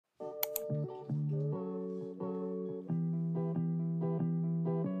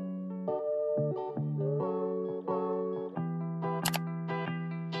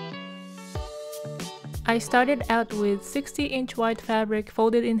I started out with 60-inch wide fabric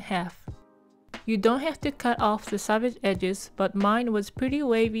folded in half. You don't have to cut off the savage edges, but mine was pretty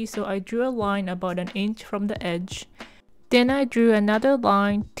wavy, so I drew a line about an inch from the edge. Then I drew another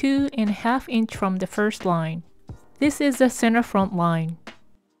line 2.5 inches from the first line. This is the center front line.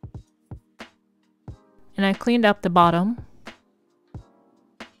 And I cleaned up the bottom.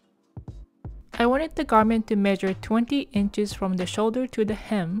 I wanted the garment to measure 20 inches from the shoulder to the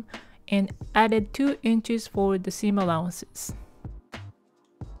hem and added 2 inches for the seam allowances.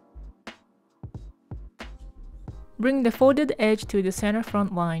 Bring the folded edge to the center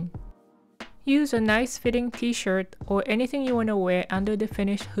front line. Use a nice fitting t-shirt or anything you want to wear under the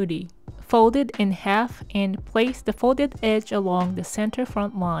finished hoodie. Fold it in half and place the folded edge along the center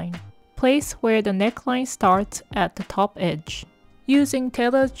front line. Place where the neckline starts at the top edge. Using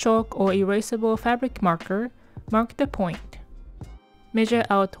tailored chalk or erasable fabric marker, mark the point. Measure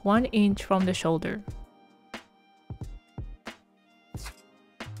out 1 inch from the shoulder.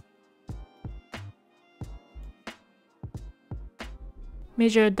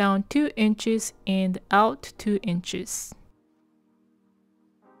 Measure down 2 inches and out 2 inches.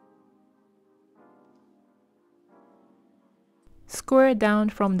 Square down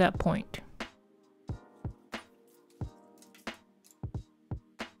from that point.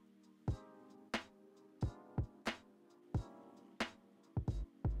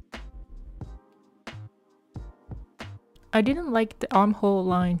 I didn't like the armhole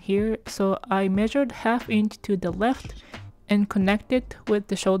line here, so I measured 1/2 inch to the left and connected with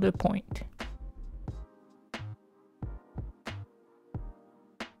the shoulder point.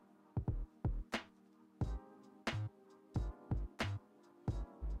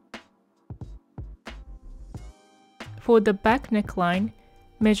 For the back neckline,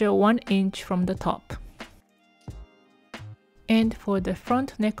 measure 1 inch from the top. And for the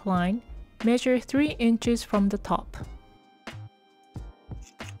front neckline, measure 3 inches from the top.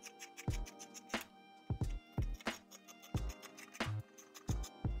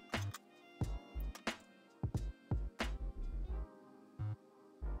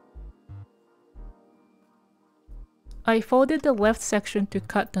 I folded the left section to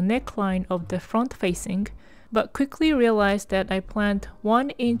cut the neckline of the front facing, but quickly realized that I planned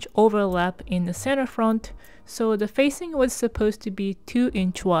 1 inch overlap in the center front, so the facing was supposed to be 2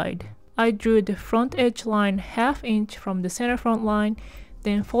 inch wide. I drew the front edge line 1/2 inch from the center front line,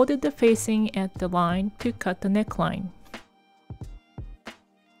 then folded the facing at the line to cut the neckline.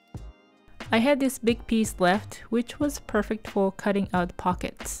 I had this big piece left, which was perfect for cutting out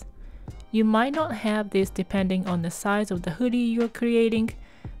pockets. You might not have this depending on the size of the hoodie you're creating,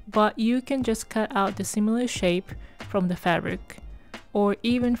 but you can just cut out the similar shape from the fabric, or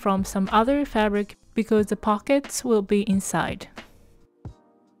even from some other fabric because the pockets will be inside.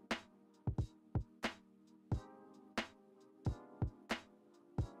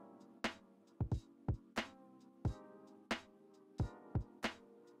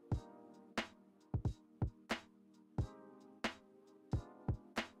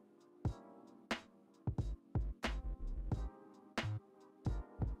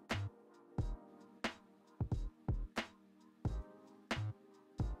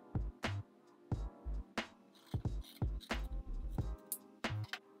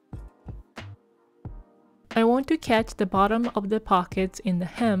 I want to catch the bottom of the pockets in the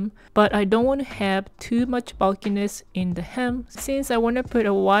hem, but I don't want to have too much bulkiness in the hem since I want to put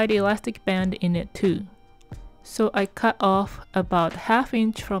a wide elastic band in it too. So I cut off about 1/2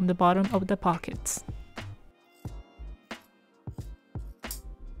 inch from the bottom of the pockets.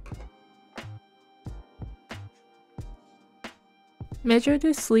 Measure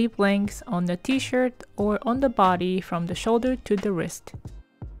the sleeve lengths on the t-shirt or on the body from the shoulder to the wrist,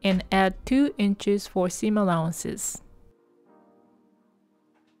 and add 2 inches for seam allowances.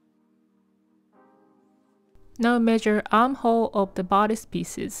 Now measure armhole of the bodice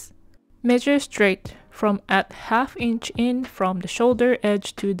pieces. Measure straight from at 1/2 inch in from the shoulder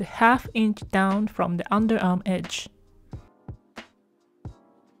edge to the 1/2 inch down from the underarm edge.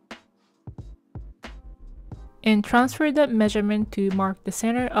 And transfer that measurement to mark the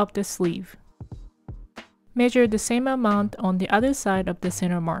center of the sleeve. Measure the same amount on the other side of the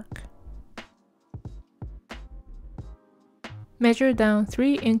center mark. Measure down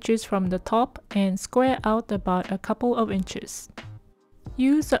 3 inches from the top and square out about a couple of inches.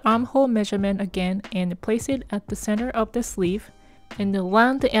 Use the armhole measurement again and place it at the center of the sleeve, and then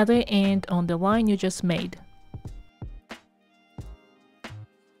land the other end on the line you just made.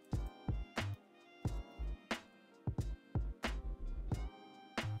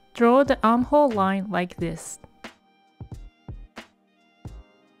 Draw the armhole line like this.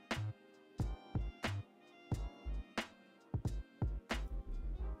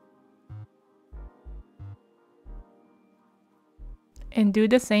 and do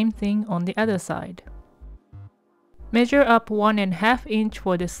the same thing on the other side. Measure up 1.5 inch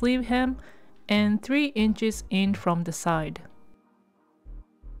for the sleeve hem and 3 inches in from the side.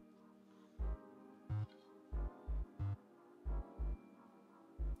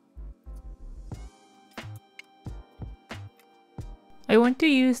 I want to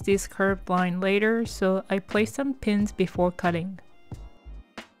use this curved line later, so I place some pins before cutting.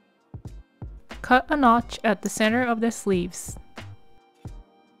 Cut a notch at the center of the sleeves.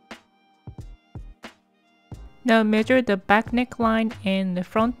 Now measure the back neckline and the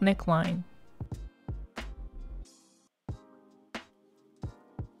front neckline.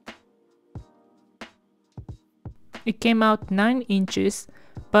 It came out 9 inches,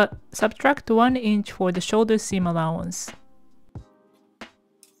 but subtract 1 inch for the shoulder seam allowance.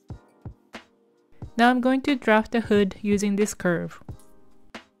 Now I'm going to draft the hood using this curve.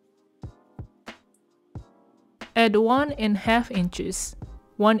 Add 1.5 inches,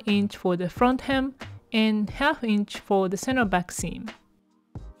 1 inch for the front hem and 1/2 inch for the center back seam.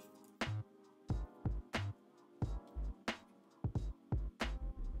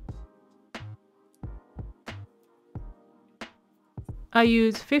 I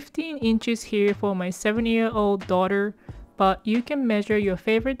use 15 inches here for my 7-year-old daughter, but you can measure your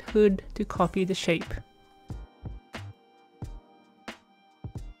favorite hood to copy the shape.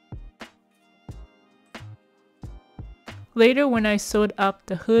 Later when I sewed up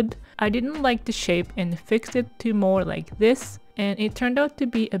the hood, I didn't like the shape and fixed it to more like this, and it turned out to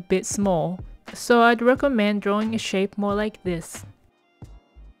be a bit small, so I'd recommend drawing a shape more like this.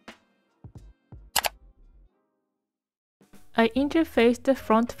 I interfaced the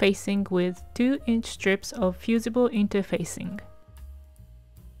front facing with 2-inch strips of fusible interfacing.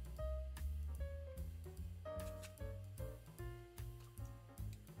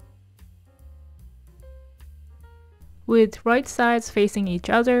 With right sides facing each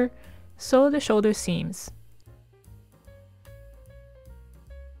other, sew the shoulder seams.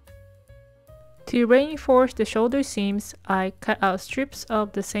 To reinforce the shoulder seams, I cut out strips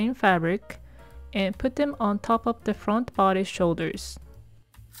of the same fabric and put them on top of the front bodice shoulders,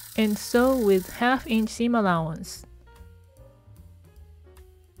 and sew with 1/2 inch seam allowance.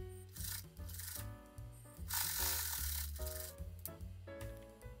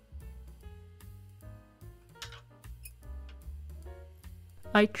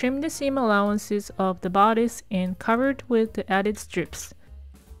 I trimmed the seam allowances of the bodice and covered with the added strips.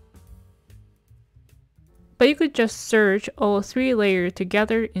 But you could just serge all 3 layers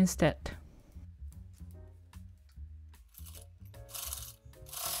together instead.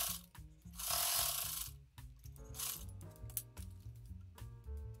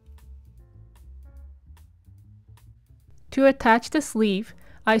 To attach the sleeve,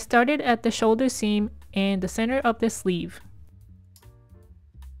 I started at the shoulder seam and the center of the sleeve.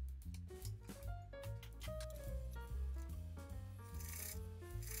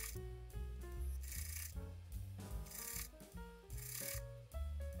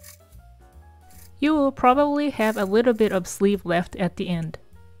 You will probably have a little bit of sleeve left at the end.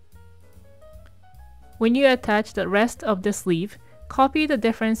 When you attach the rest of the sleeve, copy the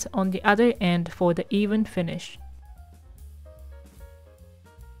difference on the other end for the even finish.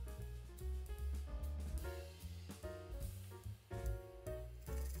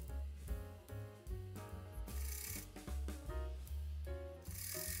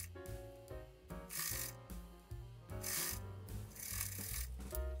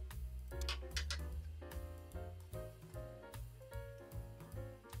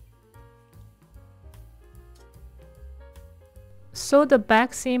 Sew the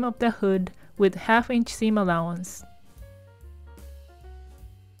back seam of the hood with 1/2 inch seam allowance.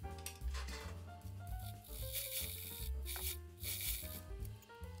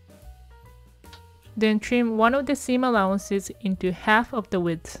 Then trim one of the seam allowances into half of the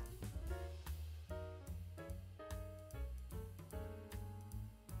width.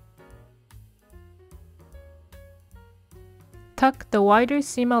 Tuck the wider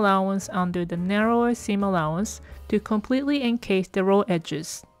seam allowance under the narrower seam allowance to completely encase the raw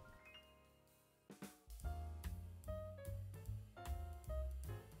edges.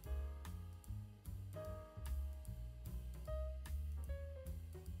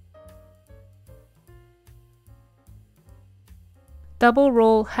 Double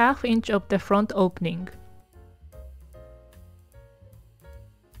roll 1/2 inch of the front opening.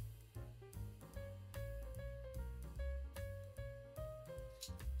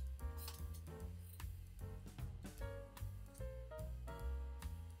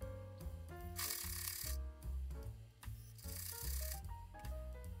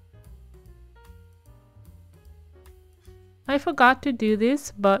 I forgot to do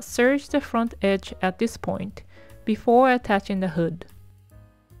this, but serge the front edge at this point before attaching the hood.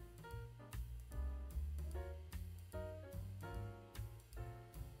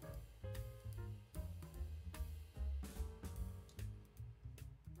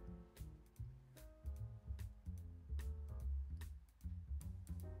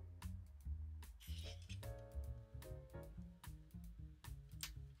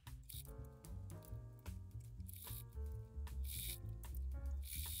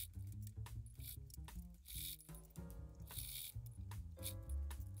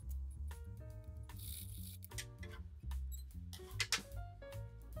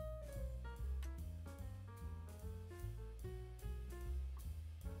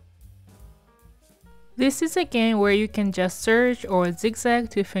 This is again where you can just serge or zigzag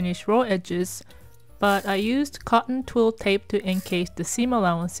to finish raw edges, but I used cotton twill tape to encase the seam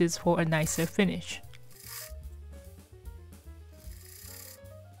allowances for a nicer finish.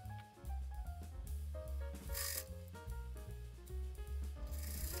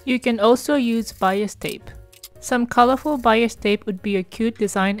 You can also use bias tape. Some colorful bias tape would be a cute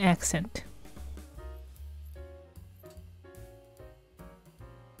design accent.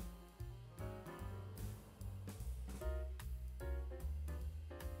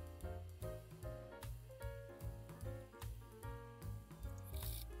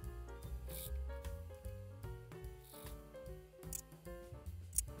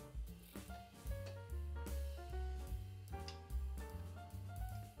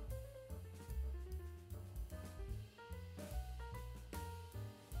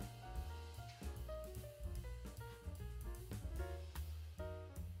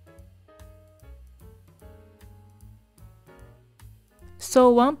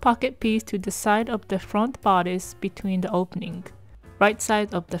 Sew one pocket piece to the side of the front bodice between the opening, right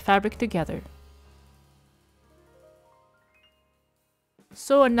side of the fabric together.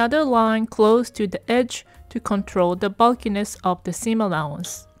 Sew another line close to the edge to control the bulkiness of the seam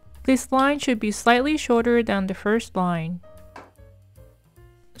allowance. This line should be slightly shorter than the first line.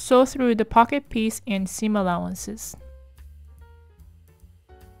 Sew through the pocket piece and seam allowances.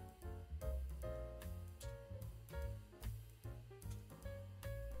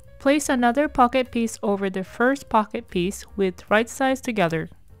 Place another pocket piece over the first pocket piece with right sides together.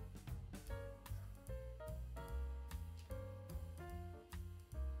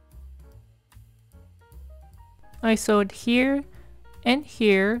 I sewed here and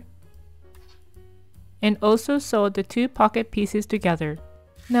here, and also sewed the two pocket pieces together.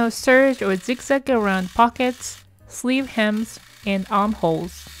 Now serge or zigzag around pockets, sleeve hems, and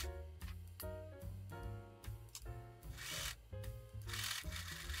armholes.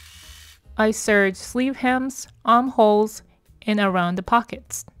 I serge sleeve hems, armholes, and around the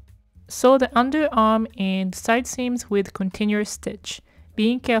pockets. Sew the underarm and side seams with continuous stitch,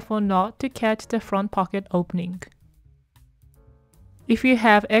 being careful not to catch the front pocket opening. If you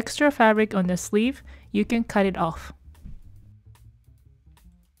have extra fabric on the sleeve, you can cut it off.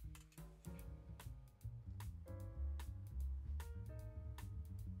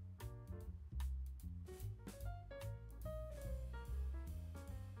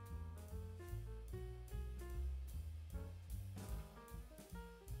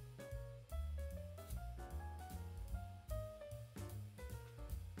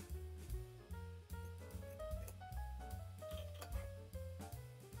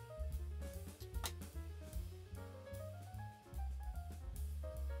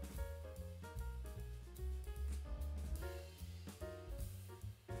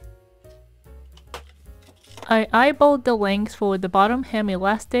 I eyeballed the length for the bottom hem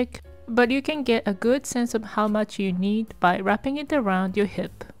elastic, but you can get a good sense of how much you need by wrapping it around your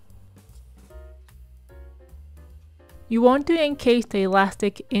hip. You want to encase the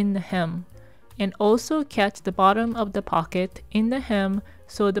elastic in the hem, and also catch the bottom of the pocket in the hem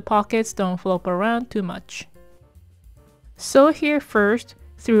so the pockets don't flop around too much. Sew here first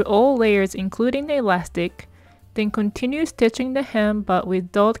through all layers including the elastic, then continue stitching the hem but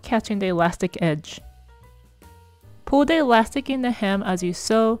without catching the elastic edge. Pull the elastic in the hem as you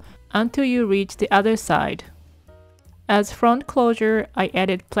sew until you reach the other side. As front closure, I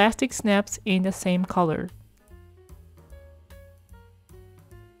added plastic snaps in the same color.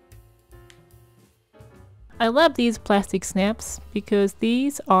 I love these plastic snaps because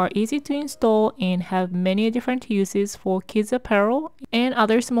these are easy to install and have many different uses for kids apparel and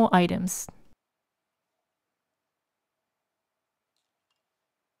other small items.